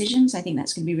those decisions, I think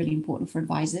that's going to be really important for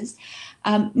advisors.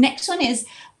 Next one is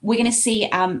we're going to see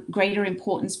greater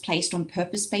importance placed on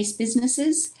purpose-based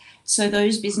businesses. So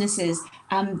those businesses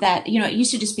that, it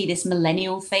used to just be this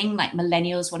millennial thing, like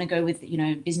millennials want to go with,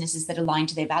 businesses that align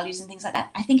to their values and things like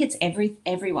that. I think it's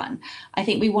everyone. I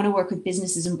think we want to work with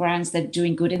businesses and brands that are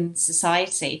doing good in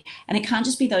society. And it can't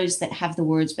just be those that have the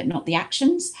words, but not the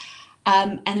actions.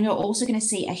 And we're also going to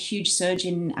see a huge surge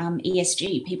in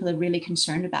ESG. People are really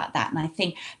concerned about that. And I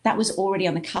think that was already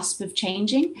on the cusp of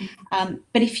changing.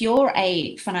 But if you're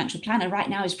a financial planner, right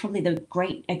now is probably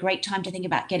a great time to think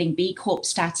about getting B Corp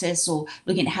status or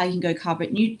looking at how you can go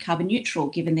carbon neutral,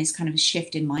 given this kind of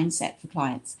shift in mindset for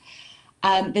clients.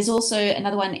 There's also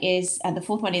another one is, the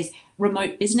fourth one is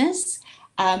remote business.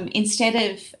 Instead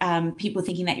of people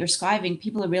thinking that you're skiving,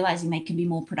 people are realizing they can be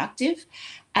more productive.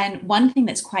 And one thing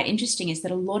that's quite interesting is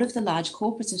that a lot of the large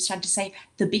corporates have started to say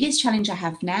the biggest challenge I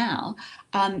have now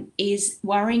is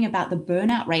worrying about the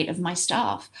burnout rate of my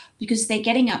staff, because they're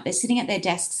getting up, they're sitting at their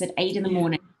desks at 8 in the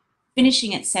morning,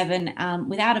 finishing at 7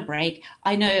 without a break.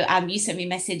 I know you sent me a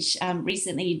message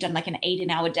recently, you've done like an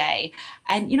 8-hour day.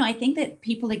 And, you know, I think that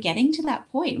people are getting to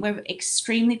that point where we're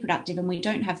extremely productive and we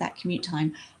don't have that commute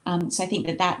time. So I think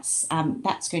that that's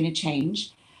going to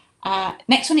change.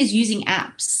 Next one is using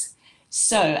apps.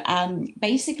 So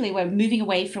basically, we're moving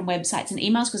away from websites and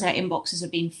emails because our inboxes are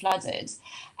being flooded.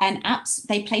 And apps,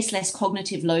 they place less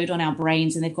cognitive load on our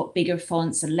brains, and they've got bigger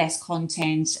fonts and less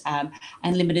content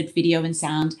and limited video and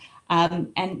sound.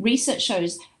 And research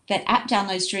shows that app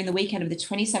downloads during the weekend of the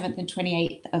 27th and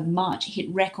 28th of March hit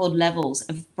record levels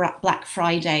of Black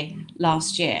Friday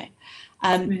last year.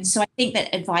 So I think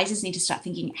that advisors need to start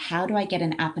thinking, how do I get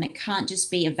an app? And it can't just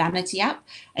be a vanity app.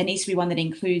 It needs to be one that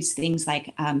includes things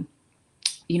like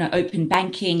open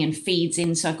banking and feeds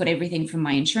in. So I've got everything from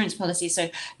my insurance policy. So,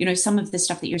 you know, some of the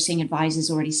stuff that you're seeing advisors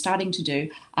already starting to do,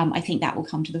 I think that will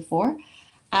come to the fore.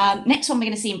 Next one, we're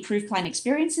going to see improved client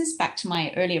experiences. Back to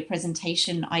my earlier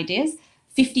presentation ideas.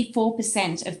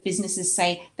 54% of businesses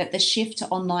say that the shift to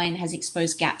online has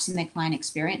exposed gaps in their client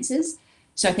experiences.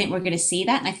 So I think we're going to see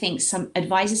that. And I think some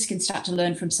advisors can start to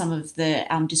learn from some of the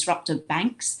disruptive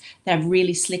banks that have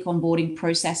really slick onboarding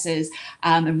processes,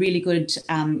 a really good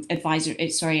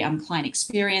client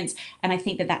experience. And I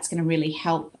think that that's going to really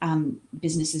help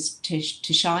businesses to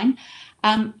shine.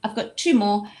 I've got two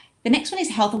more. The next one is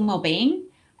health and well-being.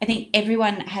 I think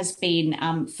everyone has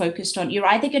been focused on, you're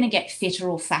either going to get fitter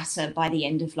or fatter by the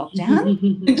end of lockdown.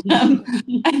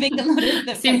 I think a lot of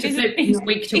the seems to flip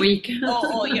week to week,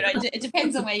 or it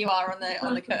depends on where you are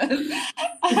on the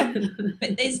curve.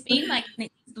 But there's been like an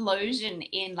explosion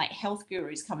in like health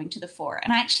gurus coming to the fore,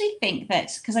 and I actually think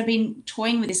that because I've been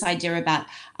toying with this idea about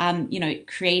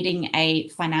creating a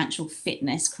financial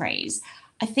fitness craze.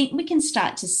 I think we can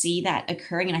start to see that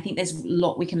occurring, and I think there's a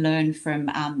lot we can learn from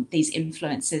these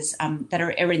influencers that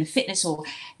are in the fitness or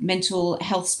mental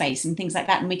health space and things like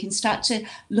that. And we can start to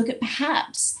look at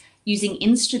perhaps using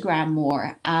Instagram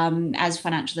more as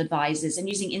financial advisors and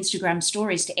using Instagram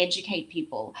stories to educate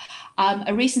people.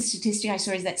 A recent statistic I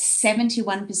saw is that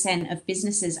 71% of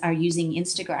businesses are using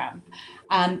Instagram.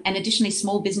 And additionally,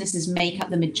 small businesses make up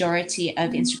the majority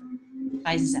of Instagram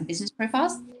advisors and business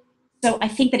profiles. So I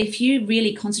think that if you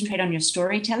really concentrate on your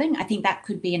storytelling, I think that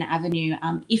could be an avenue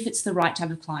if it's the right type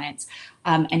of clients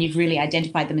and you've really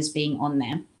identified them as being on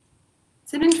there.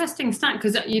 It's an interesting stat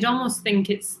because you'd almost think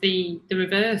it's the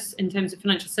reverse in terms of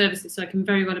financial services. So I can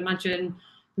very well imagine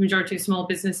the majority of small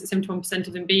businesses, 71%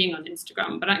 of them being on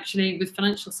Instagram. But actually with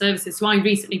financial services, so I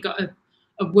recently got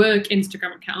a work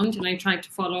Instagram account and I tried to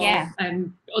follow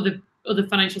other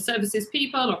financial services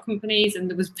people or companies, and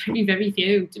there was very, very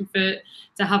few to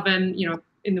have in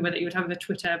the way that you would have a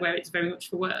Twitter where it's very much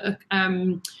for work.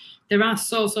 There are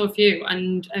so few,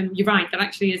 and you're right that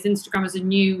actually as Instagram as a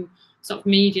new sort of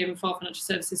medium for financial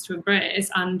services to embrace,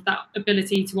 and that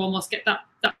ability to almost get that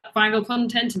viral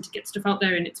content and to get stuff out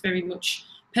there, and it's very much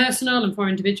personal and for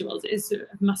individuals, is a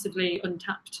massively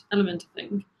untapped element, I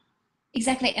think.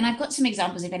 Exactly. And I've got some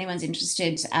examples if anyone's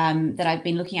interested that I've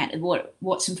been looking at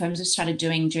what some firms have started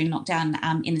doing during lockdown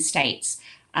in the States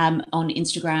on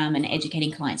Instagram and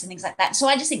educating clients and things like that. So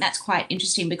I just think that's quite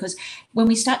interesting because when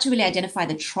we start to really identify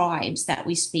the tribes that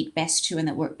we speak best to and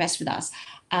that work best with us,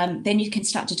 then you can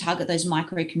start to target those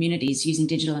micro communities using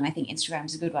digital. And I think Instagram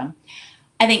is a good one.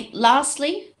 I think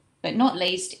lastly, but not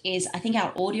least, is I think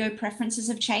our audio preferences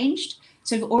have changed.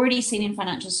 So we've already seen in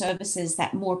financial services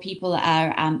that more people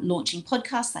are launching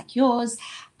podcasts like yours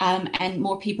and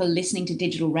more people listening to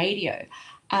digital radio.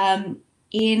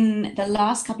 In the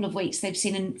last couple of weeks, they've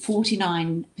seen a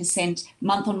 49%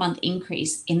 month-on-month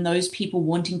increase in those people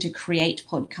wanting to create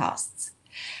podcasts.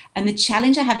 And the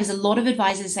challenge I have is a lot of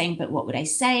advisors saying, but what would I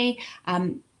say?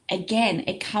 Again,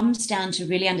 it comes down to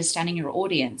really understanding your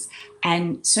audience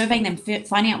and surveying them,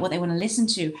 finding out what they want to listen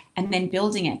to, and then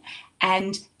building it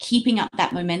and keeping up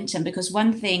that momentum. Because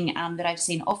one thing that I've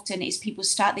seen often is people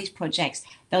start these projects,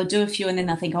 they'll do a few and then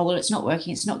they'll think, oh, well, it's not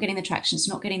working, it's not getting the traction, it's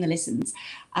not getting the listens.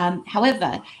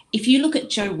 However, if you look at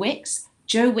Joe Wicks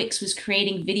was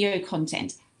creating video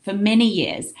content for many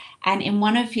years. And in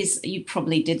one of his, you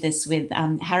probably did this with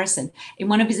Harrison, in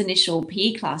one of his initial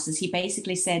PE classes, he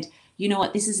basically said, you know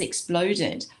what, this has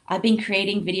exploded. I've been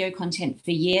creating video content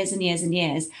for years and years and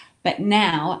years, but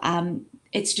now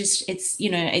it's just,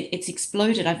 it's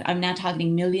exploded. I'm now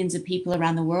targeting millions of people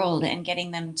around the world and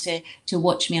getting them to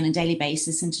watch me on a daily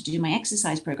basis and to do my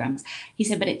exercise programs. He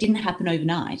said, but it didn't happen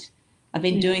overnight. I've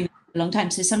been doing it for a long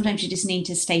time. So sometimes you just need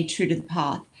to stay true to the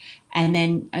path. And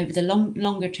then over the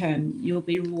longer term, you'll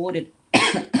be rewarded.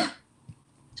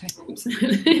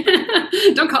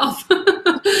 Don't cough.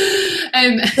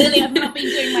 Clearly, I've not been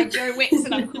doing my Joe Wicks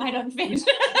and I'm quite unfit.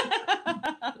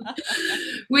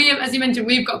 As you mentioned,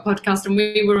 we've got a podcast, and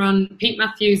we were on Pete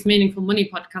Matthews' Meaningful Money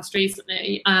podcast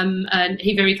recently, and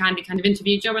he very kindly kind of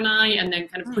interviewed Joe and I, and then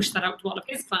kind of pushed that out to all of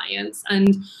his clients.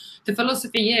 And the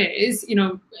philosophy is,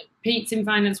 Pete's in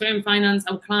finance, we're in finance,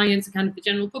 our clients are kind of the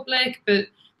general public, but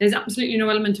there's absolutely no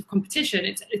element of competition.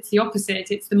 It's the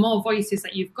opposite. It's the more voices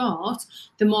that you've got,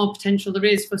 the more potential there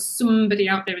is for somebody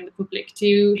out there in the public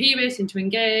to hear it and to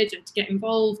engage and to get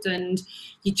involved. And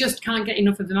you just can't get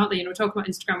enough of them out there. We're talking about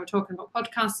Instagram, we're talking about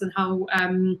podcasts, and how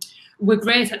we're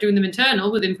great at doing them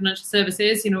internal within financial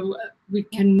services. We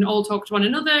can all talk to one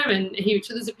another and hear each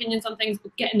other's opinions on things,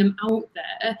 but getting them out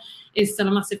there is still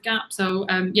a massive gap. So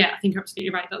I think you're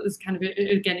absolutely right that there's kind of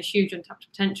a huge untapped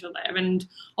potential there, and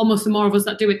almost the more of us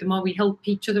that do it, the more we help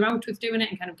each other out with doing it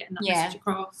and kind of getting that message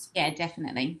across. Yeah,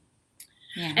 definitely.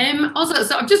 Yeah. Also,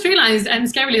 so I've just realised,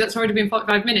 scarily, that's already been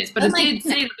 45 minutes. But I did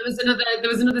say that there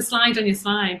was another slide on your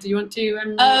slide. Do you want to?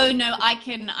 Oh no, I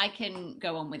can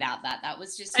go on without that. That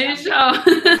was just. Are you sure?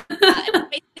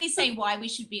 Basically, saying why we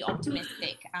should be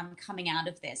optimistic coming out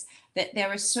of this. That there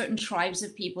are certain tribes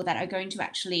of people that are going to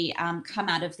actually come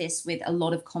out of this with a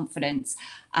lot of confidence,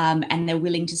 and they're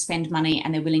willing to spend money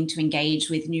and they're willing to engage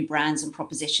with new brands and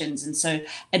propositions. And so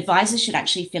advisors should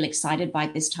actually feel excited by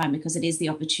this time, because it is the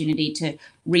opportunity to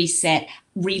reset,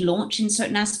 relaunch in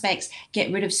certain aspects,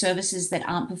 get rid of services that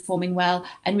aren't performing well,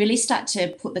 and really start to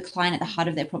put the client at the heart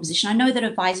of their proposition. I know that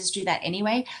advisors do that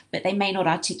anyway, but they may not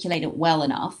articulate it well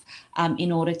enough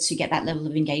in order to get that level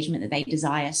of engagement that they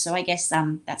desire. So I guess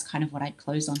that's kind of what I'd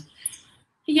close on.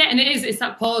 Yeah, and it's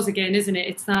that pause again, isn't it?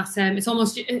 It's that it's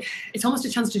almost a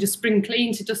chance to just spring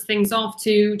clean, to dust things off,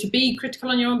 to be critical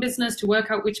on your own business, to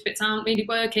work out which bits aren't really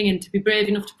working, and to be brave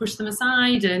enough to push them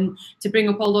aside, and to bring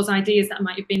up all those ideas that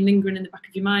might have been lingering in the back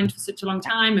of your mind for such a long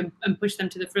time, and push them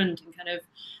to the front. And kind of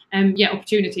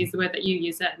opportunity is the word that you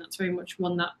use there, and that's very much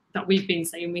one that we've been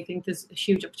saying. We think there's a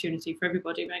huge opportunity for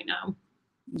everybody right now.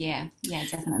 Yeah,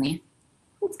 definitely.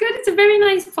 That's good. It's a very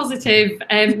nice, positive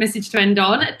message to end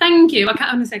on. Thank you. I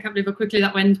can't believe how quickly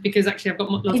that went, because actually I've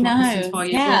got lots more questions for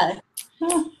you. Yeah.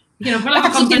 Well. We'll have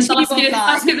a conference. I'll ask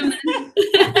you them then.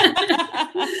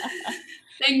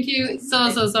 Thank you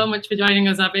so much for joining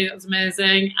us, Abbie. That was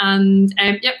amazing. And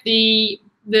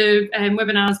the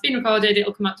webinar has been recorded.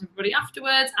 It'll come out to everybody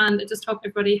afterwards, and I just hope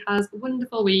everybody has a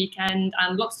wonderful weekend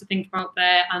and lots to think about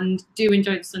there, and do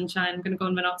enjoy the sunshine. I'm going to go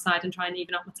and run outside and try and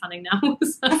even out my tanning now.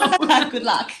 So. Good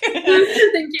luck.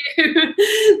 Thank you.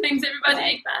 Thanks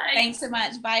everybody. Bye. Thanks so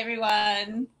much. Bye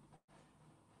everyone.